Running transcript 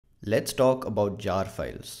Let's talk about jar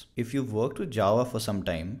files. If you've worked with Java for some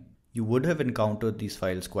time, you would have encountered these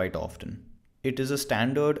files quite often. It is a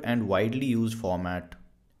standard and widely used format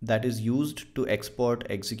that is used to export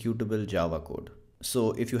executable Java code.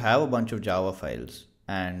 So if you have a bunch of Java files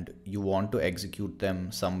and you want to execute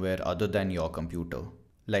them somewhere other than your computer,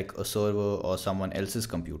 like a server or someone else's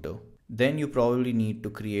computer, then you probably need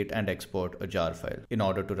to create and export a jar file in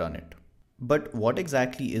order to run it. But what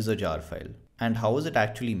exactly is a jar file? And how is it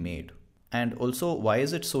actually made? And also, why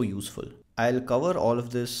is it so useful? I'll cover all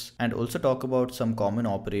of this and also talk about some common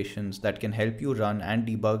operations that can help you run and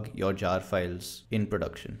debug your jar files in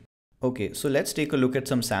production. Okay, so let's take a look at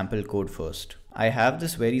some sample code first. I have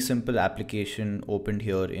this very simple application opened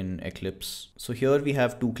here in Eclipse. So here we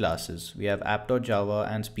have two classes. We have app.java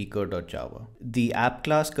and speaker.java. The app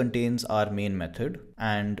class contains our main method,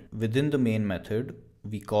 and within the main method,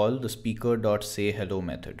 we call the speaker.sayHello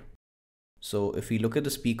method. So if we look at the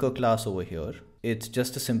speaker class over here, it's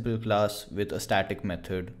just a simple class with a static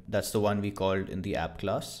method. That's the one we called in the app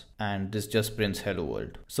class. And this just prints hello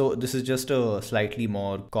world. So this is just a slightly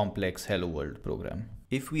more complex hello world program.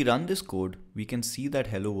 If we run this code, we can see that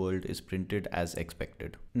hello world is printed as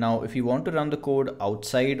expected. Now, if you want to run the code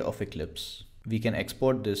outside of Eclipse, we can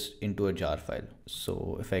export this into a jar file.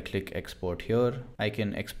 So if I click export here, I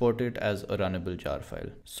can export it as a runnable jar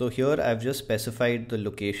file. So here I've just specified the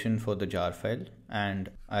location for the jar file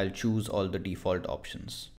and I'll choose all the default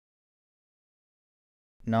options.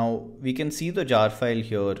 Now we can see the jar file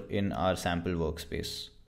here in our sample workspace.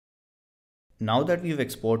 Now that we've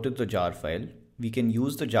exported the jar file, we can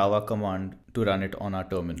use the Java command to run it on our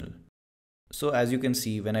terminal. So as you can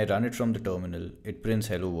see, when I run it from the terminal, it prints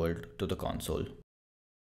hello world to the console.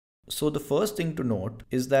 So the first thing to note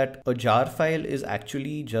is that a jar file is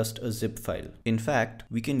actually just a zip file. In fact,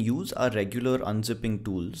 we can use our regular unzipping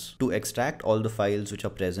tools to extract all the files which are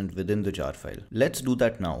present within the jar file. Let's do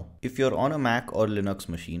that now. If you're on a Mac or Linux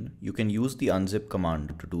machine, you can use the unzip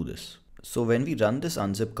command to do this. So when we run this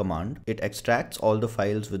unzip command, it extracts all the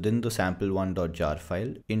files within the sample1.jar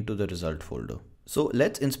file into the result folder. So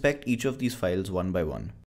let's inspect each of these files one by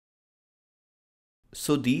one.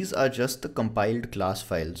 So these are just the compiled class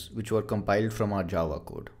files which were compiled from our Java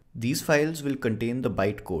code. These files will contain the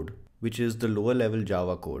bytecode, which is the lower level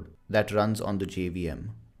Java code that runs on the JVM.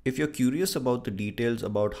 If you're curious about the details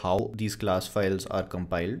about how these class files are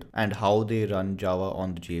compiled and how they run Java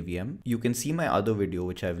on the JVM, you can see my other video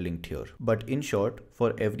which I've linked here. But in short,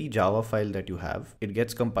 for every Java file that you have, it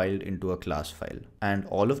gets compiled into a class file. And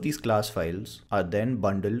all of these class files are then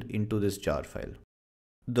bundled into this jar file.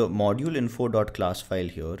 The module info.class file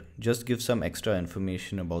here just gives some extra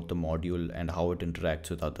information about the module and how it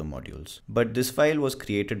interacts with other modules. But this file was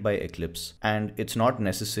created by Eclipse and it's not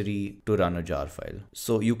necessary to run a jar file.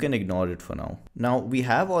 So you can ignore it for now. Now we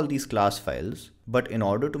have all these class files, but in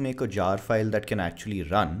order to make a jar file that can actually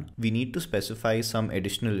run, we need to specify some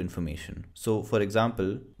additional information. So for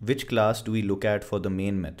example, which class do we look at for the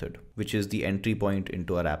main method, which is the entry point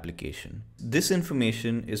into our application? This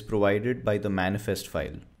information is provided by the manifest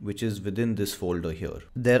file, which is within this folder here.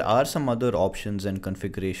 There are some other options and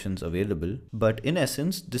configurations available, but in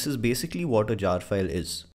essence, this is basically what a jar file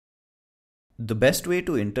is. The best way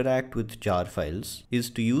to interact with jar files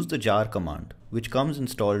is to use the jar command, which comes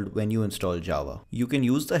installed when you install Java. You can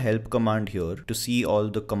use the help command here to see all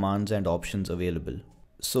the commands and options available.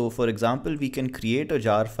 So for example, we can create a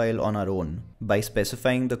jar file on our own by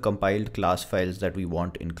specifying the compiled class files that we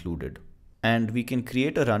want included. And we can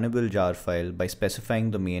create a runnable jar file by specifying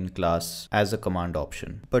the main class as a command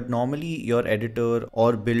option. But normally your editor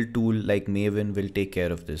or build tool like Maven will take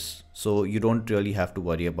care of this. So you don't really have to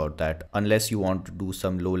worry about that unless you want to do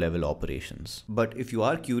some low level operations. But if you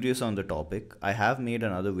are curious on the topic, I have made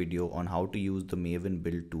another video on how to use the Maven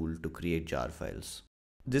build tool to create jar files.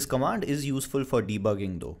 This command is useful for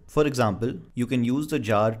debugging though. For example, you can use the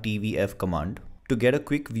jar tvf command to get a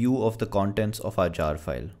quick view of the contents of our jar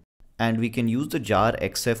file. And we can use the jar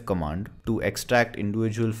xf command to extract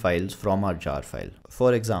individual files from our jar file.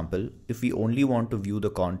 For example, if we only want to view the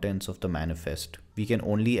contents of the manifest, we can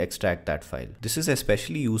only extract that file. This is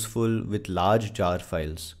especially useful with large jar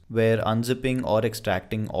files, where unzipping or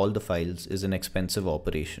extracting all the files is an expensive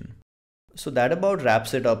operation. So that about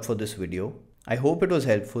wraps it up for this video. I hope it was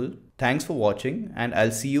helpful. Thanks for watching and I'll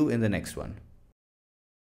see you in the next one.